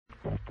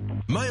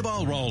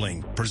Mobile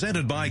Rolling,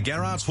 presented by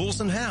Garrard's Horse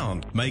and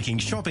Hound, making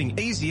shopping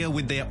easier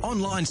with their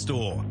online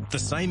store. The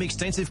same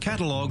extensive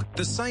catalogue,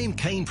 the same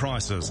keen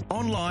prices,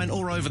 online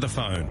or over the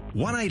phone.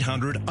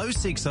 1800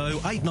 060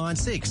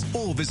 896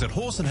 or visit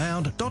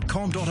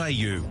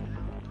horseandhound.com.au.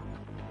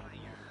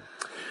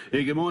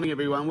 Yeah, good morning,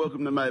 everyone.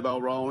 Welcome to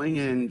Mobile Rolling.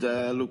 And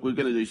look, we're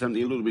going to do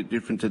something a little bit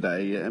different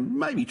today.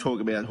 Maybe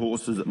talk about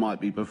horses that might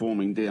be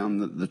performing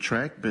down the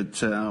track.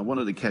 But I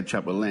wanted to catch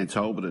up with Lance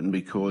Holberton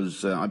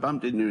because I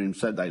bumped into him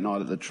Saturday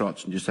night at the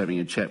Trots and just having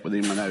a chat with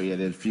him. I know he had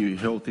a few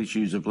health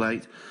issues of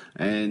late.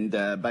 And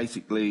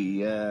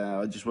basically,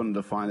 I just wanted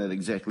to find out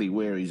exactly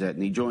where he's at.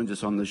 And he joins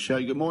us on the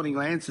show. Good morning,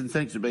 Lance, and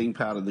thanks for being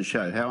part of the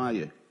show. How are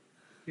you?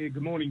 Yeah,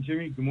 good morning,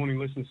 Jimmy. Good morning,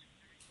 listeners.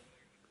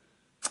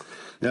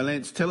 Now,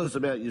 Lance, tell us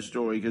about your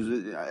story,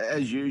 because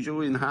as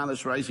usual in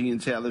harness racing in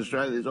South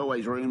Australia, there's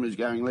always rumours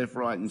going left,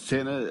 right and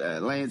centre.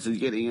 Lance is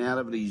getting out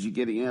of it, he's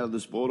getting out of the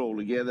sport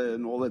altogether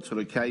and all that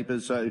sort of caper.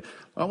 So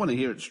I want to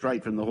hear it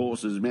straight from the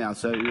horse's mouth.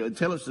 So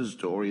tell us the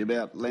story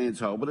about Lance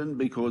Holberton,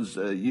 because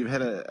you've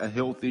had a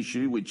health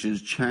issue which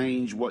has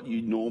changed what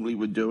you normally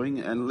were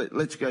doing. And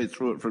let's go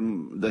through it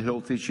from the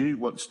health issue,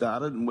 what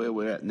started and where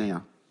we're at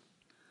now.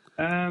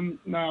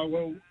 No,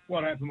 well,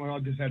 what happened was I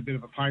just had a bit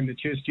of a pain in the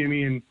chest,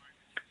 Jimmy, and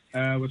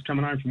was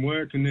coming home from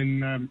work and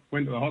then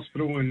went to the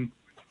hospital, and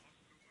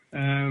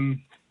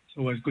it's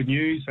always good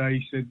news.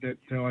 They said that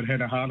I'd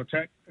had a heart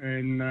attack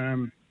and I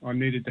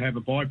needed to have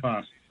a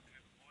bypass.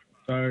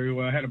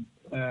 So I had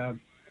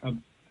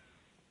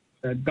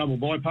a double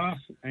bypass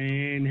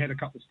and had a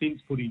couple of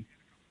stents put in.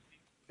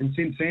 And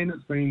since then,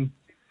 it's been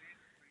a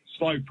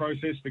slow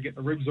process to get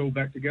the ribs all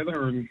back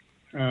together and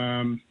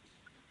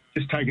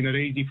just taking it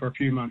easy for a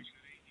few months.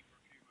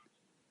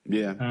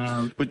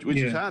 Yeah, which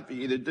is hard for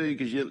you to do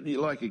because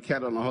you're like a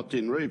cat on a hot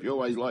tin roof. You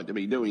always like to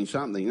be doing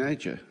something,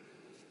 don't you?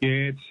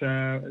 Yeah, it's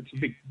a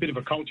bit of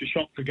a culture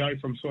shock to go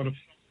from sort of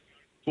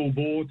full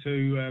bore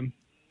to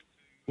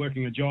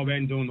working a job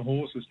and doing the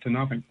horses to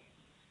nothing.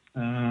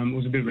 It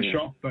was a bit of a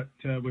shock, but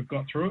we've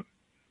got through it.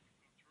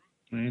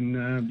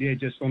 And,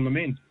 just on the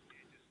mend.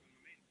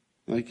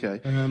 Okay.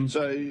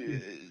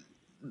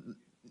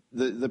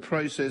 The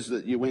process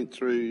that you went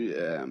through,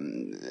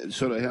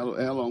 sort of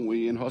how long were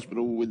you in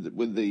hospital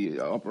with the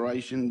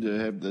operation to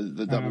have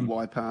the double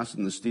bypass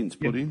and the stents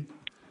put in?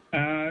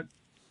 It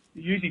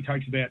usually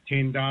takes about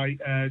 10 days,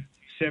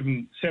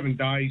 7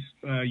 days.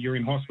 You're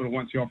in hospital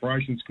once the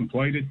operation's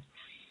completed.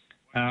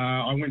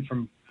 I went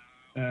from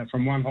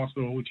one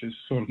hospital, which is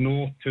sort of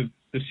north, to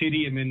the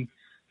city, and then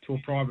to a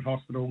private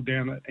hospital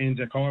down at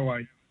Anzac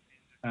Highway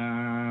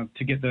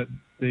to get the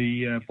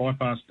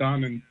bypass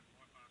done. And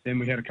then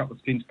we had a couple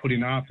of stents put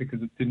in after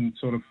because it didn't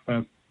sort of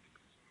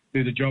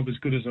do the job as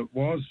good as it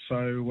was.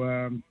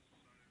 So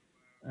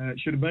it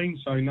should have been.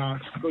 So, no,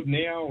 it's good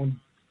now,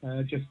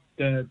 and just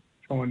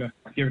trying to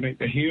give it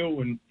a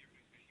heal, and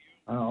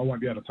I won't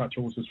be able to touch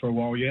horses for a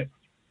while yet.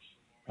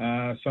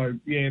 The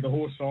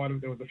horse side of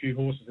it, there was a few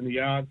horses in the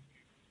yard.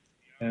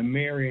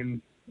 Mary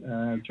and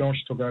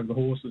Josh took over the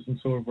horses and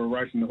sort of were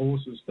racing the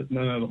horses, but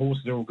no, the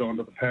horses are all gone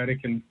to the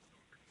paddock, and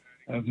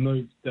I've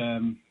moved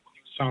some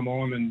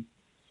on, and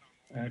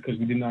because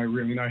we didn't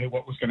really know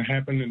what was going to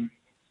happen.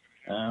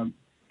 And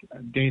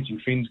Dancing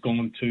Finn's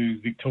gone to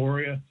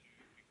Victoria,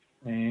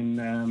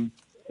 and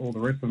all the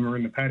rest of them are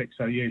in the paddock.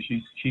 So, yeah,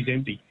 she's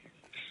empty.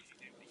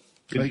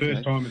 It's the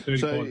first time in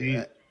 35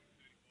 years.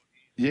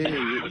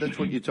 Yeah, that's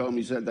what you told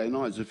me Saturday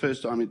night. It's the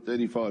first time in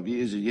 35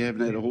 years that you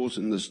haven't had a horse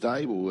in the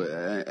stable,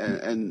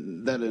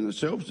 and that in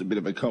itself is a bit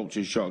of a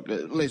culture shock.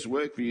 Less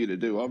work for you to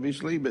do,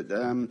 obviously, but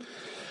how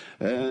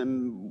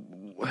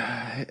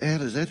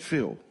does that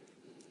feel?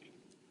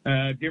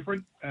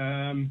 Different.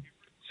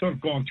 Sort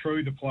of gone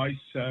through the place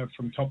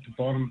from top to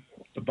bottom,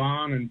 the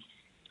barn,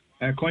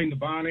 and cleaned the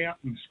barn out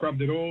and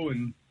scrubbed it all,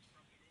 and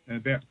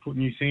about to put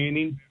new sand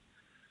in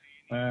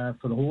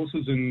for the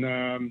horses.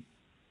 And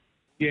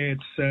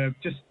it's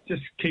just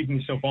keeping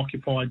yourself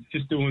occupied,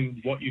 just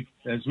doing what you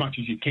as much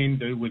as you can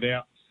do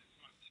without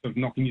sort of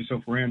knocking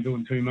yourself around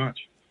doing too much.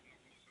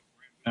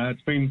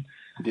 It's been,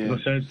 as I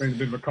said, it's been a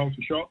bit of a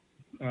culture shock,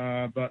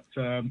 but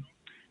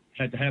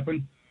had to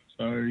happen.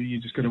 So you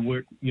just got to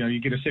work, you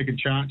get a second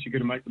chance, you got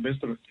to make the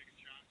best of it.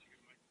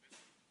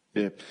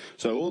 Yeah.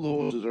 So all the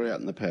horses are out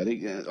in the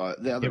paddock.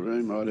 The other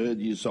room, I'd heard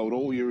you sold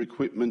all your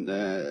equipment.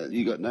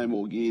 You got no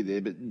more gear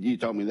there, but you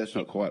told me that's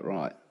not quite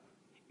right.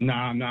 No.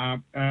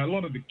 A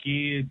lot of the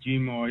gear,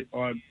 Jim, I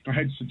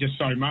had just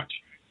so much.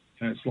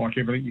 It's like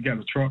everything. You go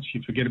to Trots,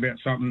 you forget about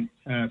something,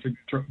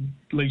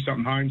 leave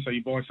something home, so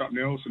you buy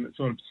something else, and it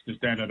sort of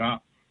just added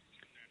up.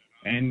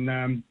 And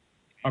I'm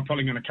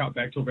probably going to cut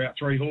back to about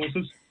 3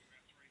 horses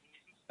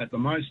at the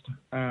most,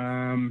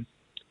 I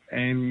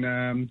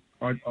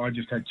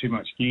just had too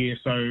much gear,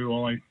 so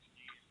I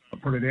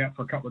put it out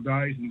for a couple of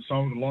days and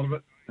sold a lot of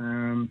it.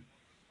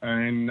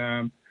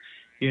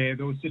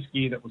 There was just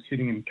gear that was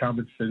sitting in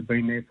cupboards that had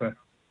been there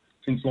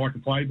since like a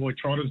Playboy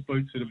Trotters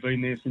boots that have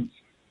been there since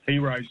he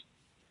raced.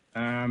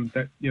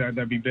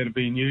 They'd be better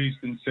being used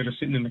instead of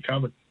sitting in the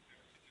cupboard.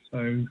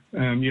 So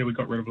we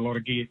got rid of a lot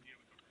of gear.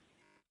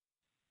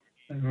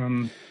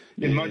 In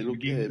most of the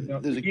gear,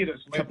 there's the gear that's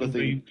left couple will of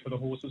be things. for the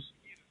horses.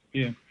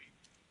 Yeah.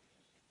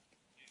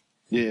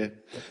 Yeah,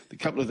 the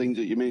couple of things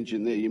that you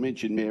mentioned there. You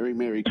mentioned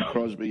Mary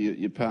Crosby,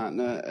 your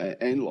partner,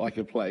 and Like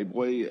a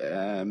Playboy,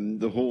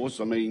 the horse.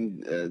 I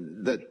mean,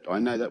 I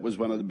know that was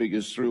one of the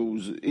biggest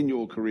thrills in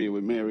your career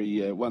when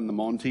Mary won the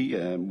Monty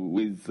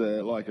with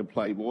Like a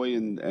Playboy,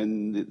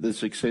 and the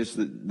success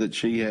that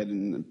she had.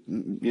 And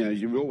you know,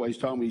 you've always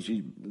told me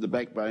she's the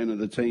backbone of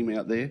the team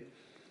out there.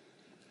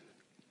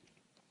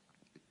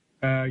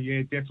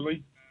 Yeah,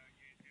 definitely.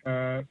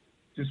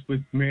 Just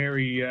with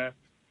Mary,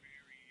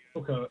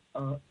 took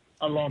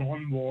a lot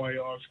on why I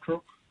was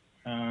crook,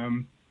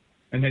 and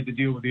had to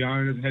deal with the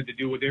owners and had to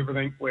deal with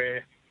everything,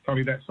 where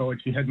probably that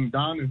side she hadn't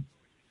done, and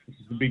this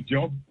is a big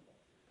job.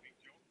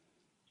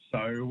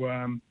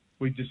 So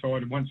we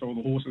decided, once all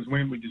the horses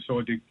went, we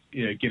decided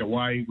to get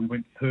away. We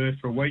went to Perth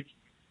for a week,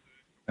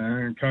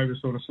 and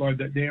COVID sort of slowed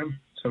that down.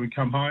 So we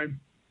come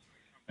home,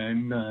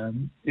 and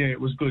it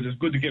was good. It was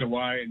good to get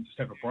away and just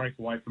have a break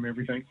away from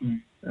everything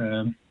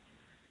and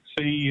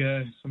see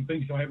some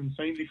things I haven't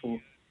seen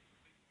before.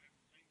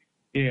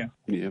 Yeah.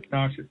 She's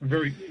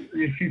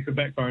the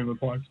backbone of the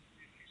place.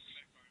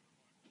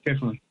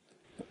 Definitely.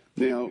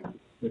 Now,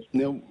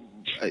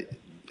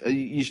 are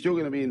you still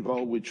going to be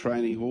involved with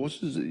training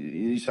horses?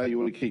 You say you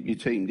want to keep your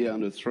team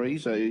down to 3,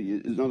 so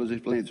it's not as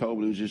if Lance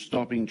Holden was just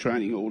stopping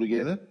training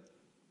altogether?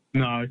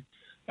 No.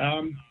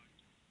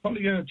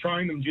 Probably going to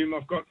train them, Jim.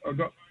 I've got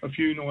a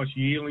few nice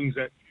yearlings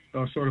that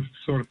I sort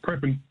of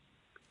prepping.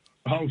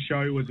 The whole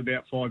show was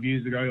about 5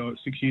 years ago or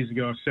 6 years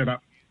ago. I set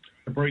up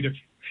a breed of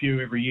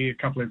few every year, a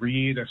couple every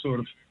year, to sort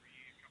of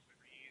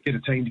get a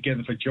team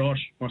together for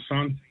Josh, my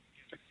son.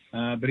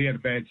 But he had a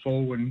bad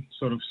fall and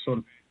sort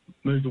of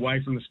moved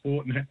away from the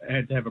sport and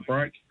had to have a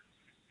break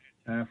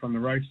from the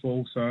race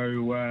fall.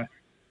 So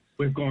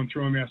we've gone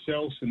through them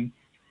ourselves, and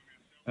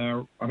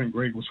I think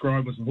Regal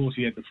Scribe was the horse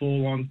he had the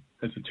fall on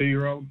as a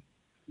 2-year-old.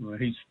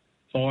 He's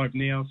 5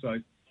 now, so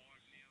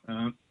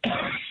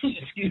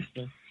excuse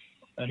me.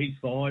 He's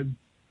 5,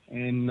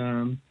 and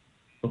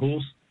the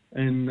horse,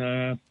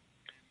 and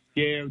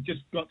we've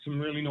just got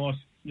some really nice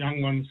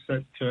young ones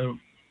that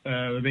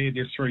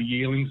there's 3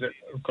 yearlings that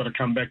have got to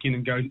come back in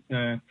and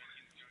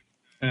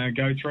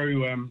go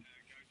through.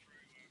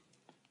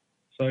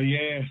 So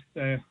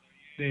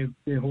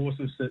they're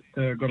horses that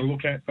got to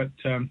look at. But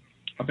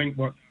I think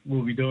what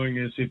we'll be doing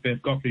is, if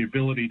they've got the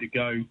ability to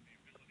go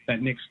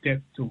that next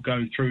step, to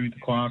go through the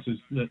classes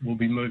that will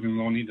be moving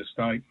on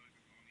interstate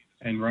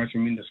and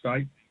racing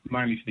interstate,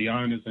 mainly for the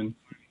owners and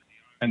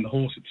the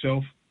horse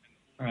itself.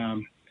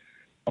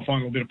 I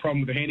find a little bit of problem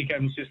with the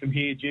handicapping system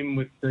here, Jim,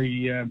 with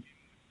the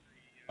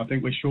I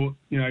think we're short,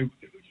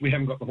 we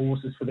haven't got the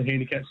horses for the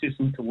handicap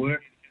system to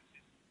work.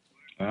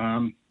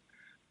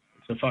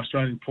 It's a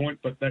frustrating point,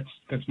 but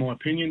that's my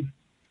opinion.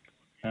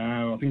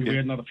 I think if we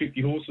had another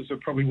 50 horses, it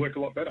would probably work a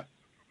lot better.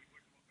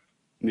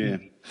 Yeah.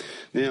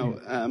 Now,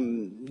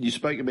 you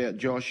spoke about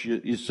Josh,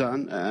 your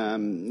son.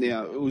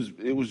 Now, it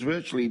was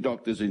virtually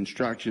doctor's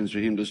instructions for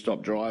him to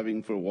stop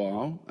driving for a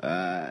while.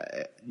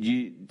 Have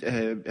you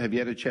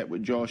had a chat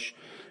with Josh?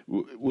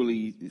 Will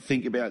he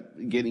think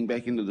about getting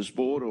back into the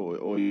sport,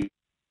 or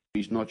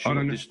he's not sure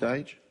at this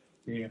stage?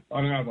 Yeah,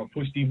 I don't know if I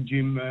pushed him,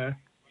 Jim.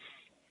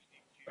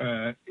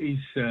 His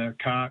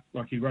cart,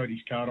 like he rode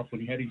his cart off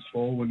when he had his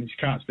fall, and his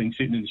cart's been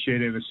sitting in the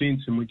shed ever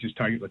since, and we just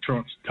take it the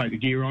trots, take the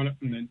gear on it,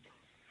 and then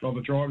all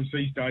the drivers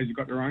these days have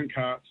got their own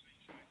carts.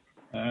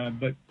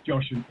 But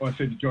I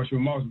said to Josh, we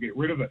might as well get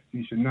rid of it.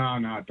 And he said,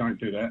 no, don't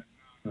do that.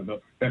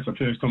 Thought, that's the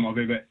first time I've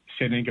ever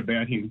said anything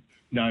about him,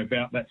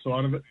 about that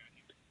side of it.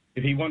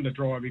 If he wanted to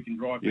drive, he can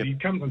drive. But he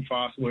comes and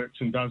fast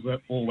works and does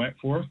all that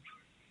for us,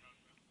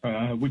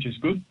 which is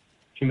good.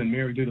 Him and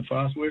Mary do the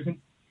fast working.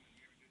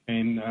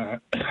 And,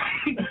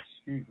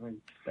 excuse me,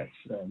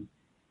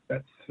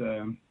 that's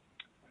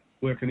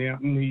working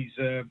out, and he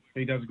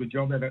does a good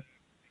job at it.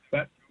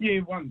 But,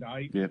 one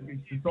day,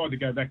 he's tried to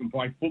go back and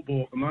play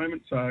football at the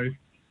moment, so,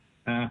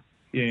 I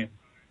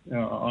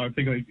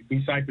think he'd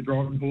be safer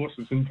driving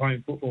horses than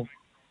playing football.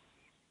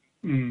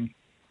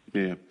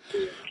 Yeah.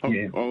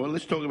 Well,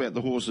 let's talk about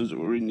the horses that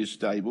were in your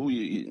stable.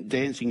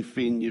 Dancing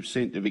Finn, you've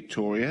sent to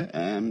Victoria,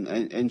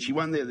 and she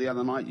won there the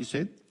other night, you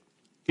said?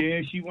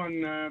 Yeah, she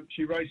won.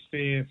 She raced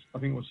there, I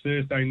think it was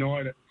Thursday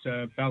night at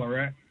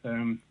Ballarat. Set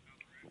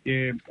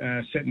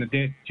in the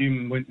death,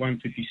 Jim went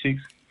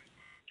 156.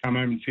 Come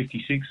home in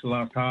 56 the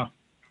last half.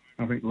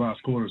 I think the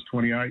last quarter was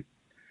 28.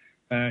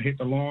 Hit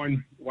the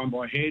line, won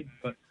by head,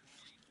 but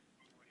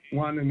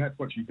won, and that's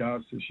what she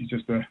does. So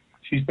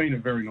she's been a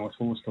very nice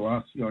horse to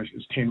us. It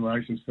was 10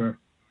 races for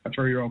a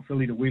 3-year-old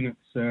filly to win.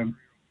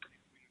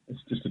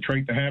 It's just a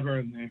treat to have her,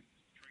 and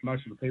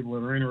most of the people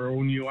that are in her are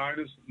all new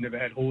owners, never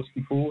had a horse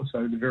before,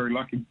 so they're very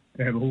lucky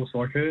to have a horse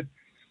like her.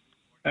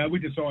 We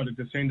decided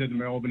to send her to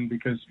Melbourne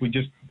because we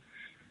just,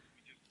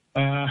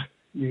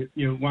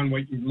 1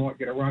 week you might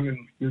get a run and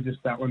you're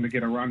just that one to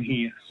get a run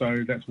here.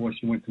 So that's why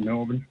she went to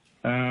Melbourne.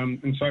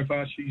 And so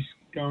far she's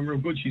going real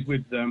good. She's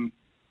with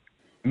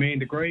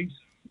Amanda Greaves.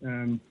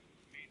 I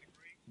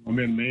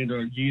met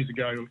Amanda years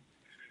ago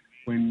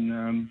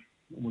when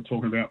we're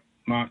talking about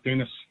Mark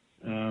Dennis.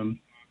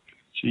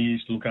 She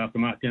used to look after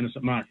Mark Dennis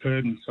at Mark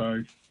Purdon,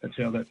 so that's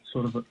how that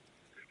sort of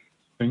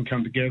thing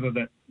come together.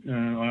 That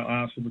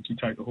I asked her, would she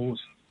take the horse?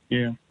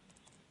 Yeah,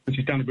 and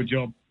she's done a good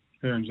job.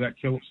 Her and Zach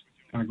Phillips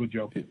done a good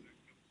job. Yeah.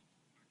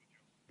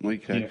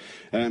 Okay.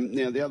 Yeah.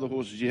 Now, the other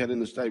horses you had in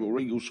the stable,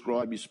 Regal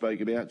Scribe you spoke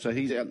about, so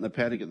he's out in the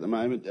paddock at the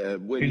moment.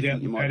 Where do you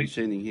think you might be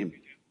sending him?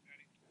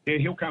 Yeah,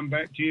 he'll come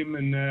back, Jim,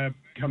 and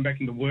come back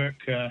into work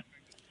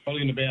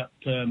probably in about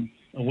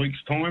a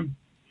week's time.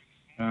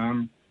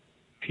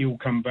 He'll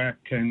come back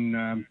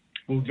and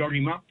we'll jog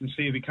him up and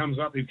see if he comes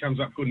up. If he comes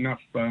up good enough,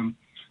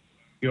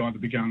 he'll either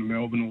be going to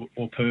Melbourne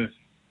or Perth.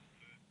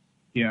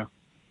 Yeah.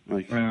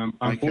 Okay.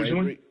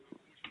 Unfortunately.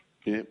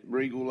 Yeah,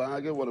 Regal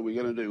Lager, what are we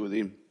going to do with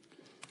him?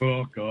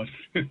 Oh, God.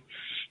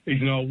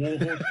 He's an old war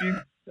horse,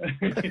 Jim.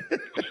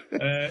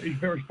 He's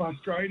very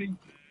frustrating.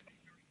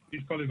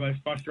 He's probably the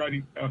most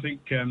frustrating. I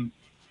think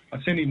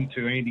I sent him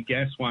to Andy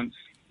Gass once.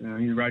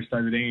 He raced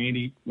over there.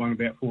 Andy won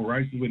about 4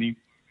 races with him.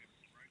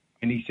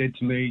 And he said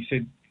to me,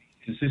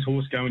 does this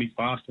horse go any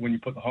faster when you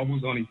put the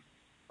hobbles on him?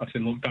 I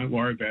said, look, don't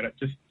worry about it.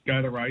 Just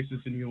go to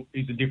races and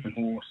he's a different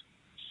horse.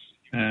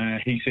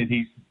 He said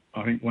he's,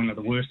 I think, one of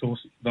the worst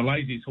horses, the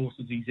laziest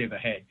horses he's ever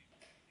had.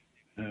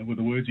 Were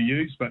the words he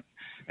used, but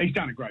he's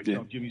done a great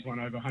job. Jimmy's won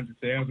over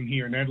 100,000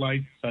 here in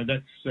Adelaide, so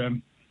that's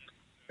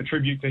a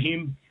tribute to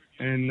him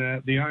and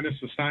the owners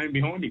for staying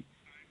behind him.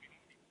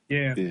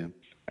 Yeah.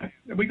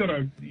 We got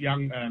a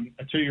young,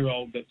 a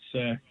 2-year-old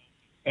that's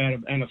out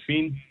of Anna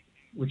Finn,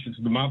 which is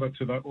the mother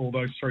to all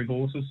those 3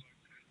 horses.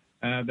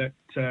 That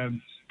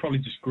probably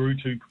just grew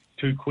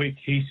too quick.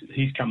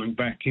 He's coming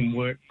back in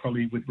work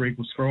probably with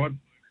Regal Scribe,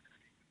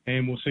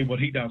 and we'll see what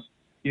he does.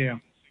 Yeah.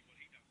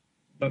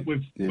 But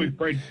we've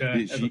bred,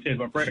 as I said,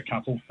 I've bred a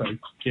couple, so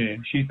yeah,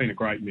 she's been a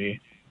great mare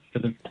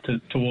to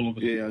all of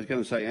us. Yeah, I was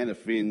going to say Anna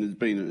Finn has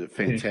been a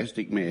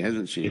fantastic mare,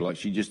 hasn't she? Like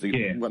she's just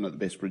one of the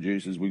best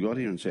producers we got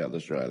here in South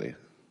Australia.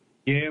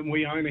 Yeah, and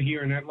we own her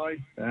here in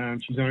Adelaide.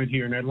 She's owned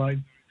here in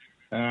Adelaide.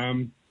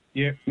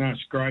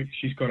 It's great.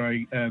 She's got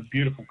a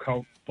beautiful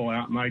colt by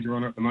Art Major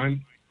on her at the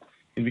moment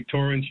in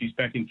Victoria, and she's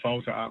back in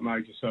foal to Art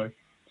Major, so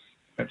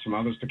that's some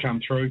others to come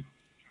through.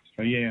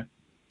 So yeah,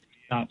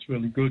 Art's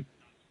really good.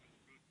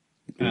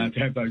 To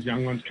have those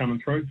young ones coming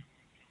through.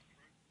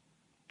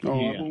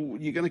 Well,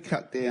 you're going to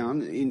cut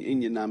down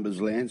in your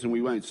numbers, Lance, and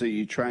we won't see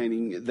you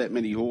training that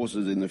many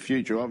horses in the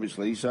future,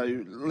 obviously.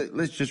 So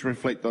let's just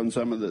reflect on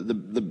some of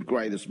the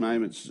greatest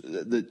moments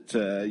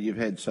that you've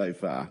had so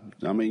far.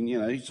 I mean,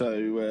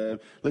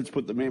 let's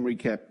put the memory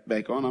cap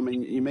back on. I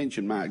mean, you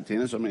mentioned Mark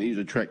Dennis. I mean, he's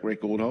a track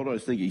record holder. I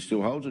think he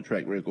still holds a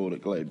track record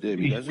at Glebe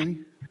Derby, doesn't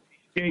he?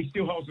 Yeah, he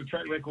still holds a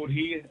track record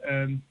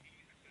here.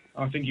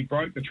 I think he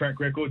broke the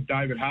track record.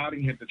 David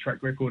Harding had the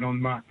track record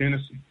on Mark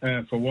Dennis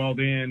for a while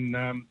there, and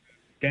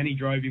Danny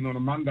drove him on a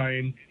Monday,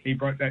 and he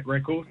broke that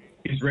record,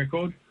 his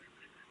record.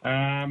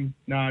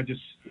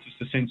 Just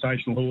a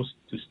sensational horse.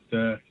 Just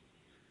push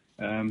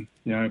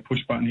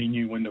button. He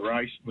knew when to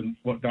race,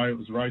 what day it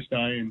was race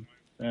day,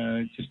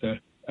 and just a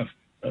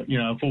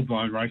full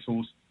blown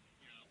racehorse.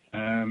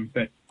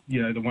 The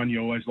one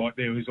you always like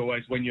there was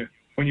always when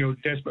you're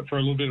desperate for a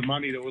little bit of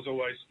money, there was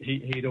always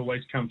he'd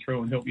always come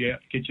through and help you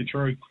out, get you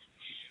through.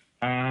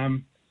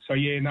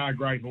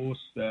 Great horse.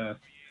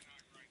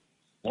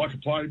 Like a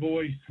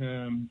playboy.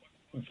 I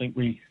think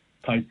we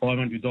paid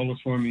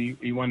 $500 for him.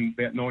 He won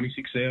about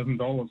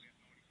 $96,000.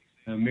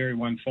 Mary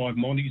won 5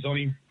 Monties on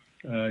him.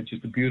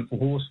 Just a beautiful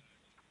horse.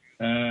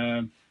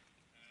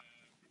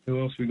 Who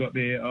else we got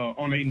there?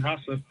 On Eden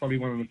Hustler, probably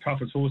one of the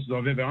toughest horses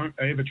I've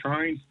ever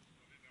trained.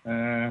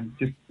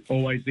 Just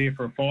always there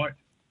for a fight.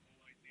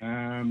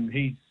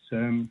 He's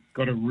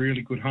got a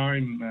really good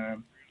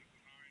home.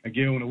 A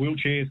girl in a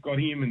wheelchair's got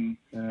him and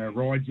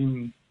rides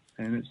him,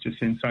 and it's just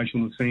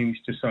sensational to see him.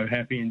 He's just so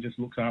happy and just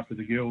looks after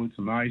the girl. It's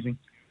amazing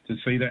to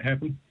see that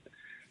happen.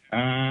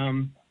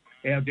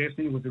 Our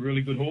Destiny was a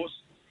really good horse.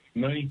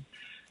 Me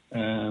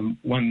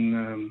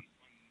won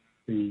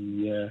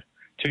the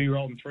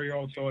 2-year-old and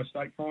 3-year-old Sire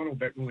State final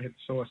back when we had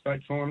the Sire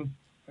State final.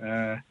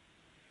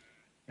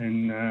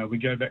 And we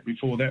go back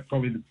before that,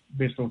 probably the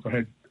best horse I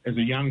had as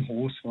a young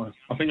horse.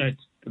 I think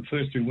the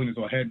first 2 winners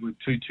I had were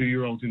 2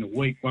 2-year-olds in a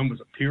week. One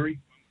was at Perry,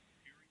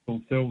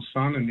 called Dell's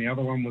Son, and the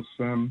other one was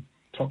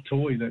Top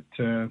Toy, that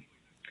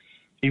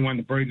he won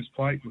the Breeders'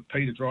 Plate with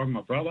Peter driving,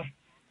 my brother.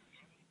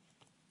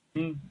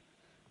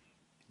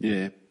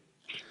 Yeah,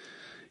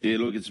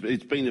 look, it's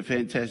been a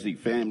fantastic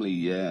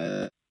family,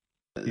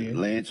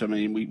 Lance. I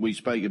mean, we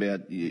spoke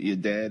about your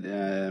dad,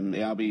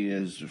 Albie,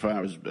 as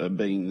far as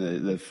being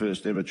the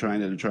first ever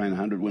trainer to train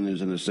 100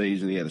 winners in a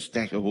season. He had a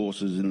stack of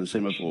horses in the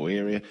Semaphore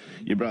area.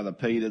 Your brother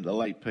Peter, the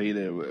late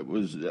Peter,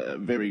 was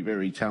very,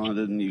 very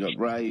talented. And you got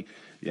Ray,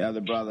 the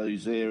other brother,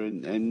 who's there.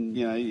 And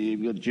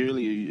you've got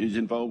Julie, who's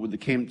involved with the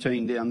Chem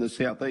team down the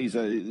southeast.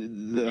 So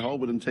the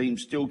Holberton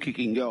team's still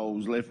kicking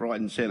goals left, right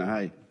and centre,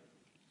 hey?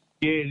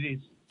 Yeah, it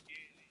is.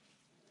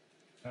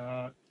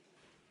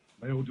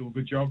 They all do a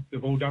good job.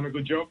 They've all done a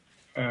good job.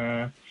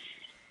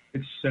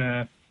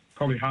 It's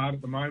probably hard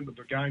at the moment with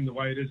the game the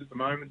way it is at the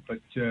moment, but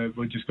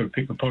we've just got to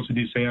pick the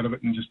positives out of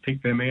it and just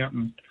pick them out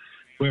and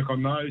work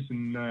on those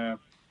and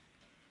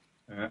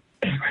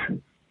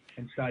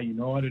and stay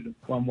united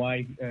one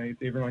way.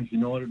 If everyone's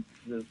united,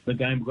 the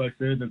game will go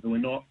further. If we're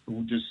not,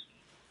 we'll just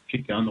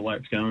keep going the way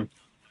it's going,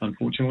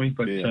 unfortunately.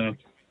 But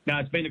no,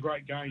 it's been a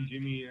great game,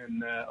 Jimmy,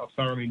 and I've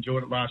thoroughly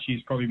enjoyed it. Last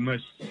year's probably the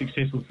most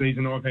successful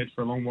season I've had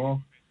for a long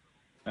while,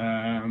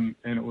 and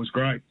it was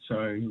great.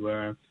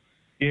 So,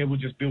 we'll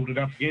just build it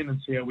up again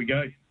and see how we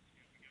go.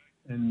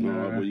 And, all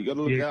right, well, you got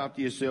to look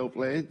after yourself,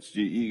 Lance.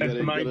 You got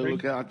to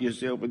look after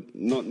yourself and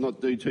not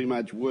do too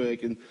much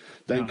work, and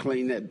don't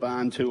clean that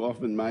barn too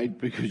often, mate,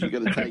 because you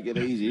got to take it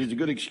easy. It's a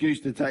good excuse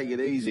to take it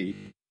easy.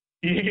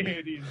 Yeah,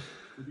 it is.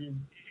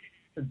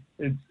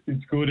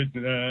 It's good.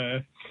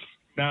 The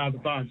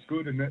barn's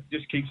good, and it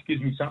just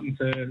gives me something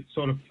to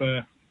sort of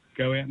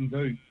go out and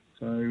do.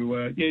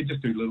 So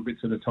just do little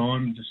bits at a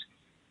time, and just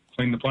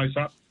clean the place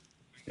up.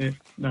 Yeah,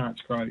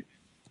 it's great.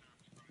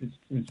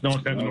 It's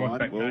nice to have a nice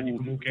backyard you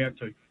can walk out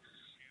to.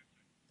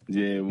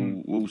 Yeah,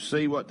 we'll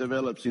see what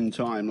develops in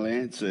time,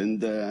 Lance,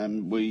 and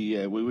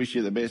we wish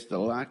you the best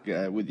of luck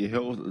with your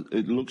health.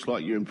 It looks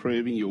like you're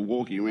improving. You're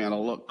walking around a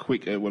lot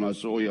quicker when I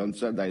saw you on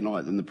Saturday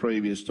night than the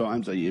previous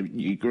time, so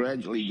you're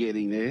gradually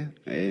getting there,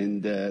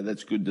 and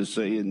that's good to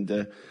see,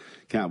 and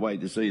can't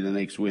wait to see the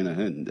next winner.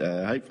 And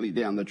hopefully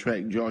down the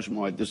track, Josh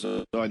might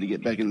decide to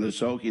get back into the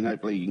sulky, and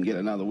hopefully he can get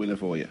another winner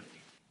for you.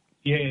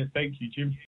 Yeah, thank you, Jim.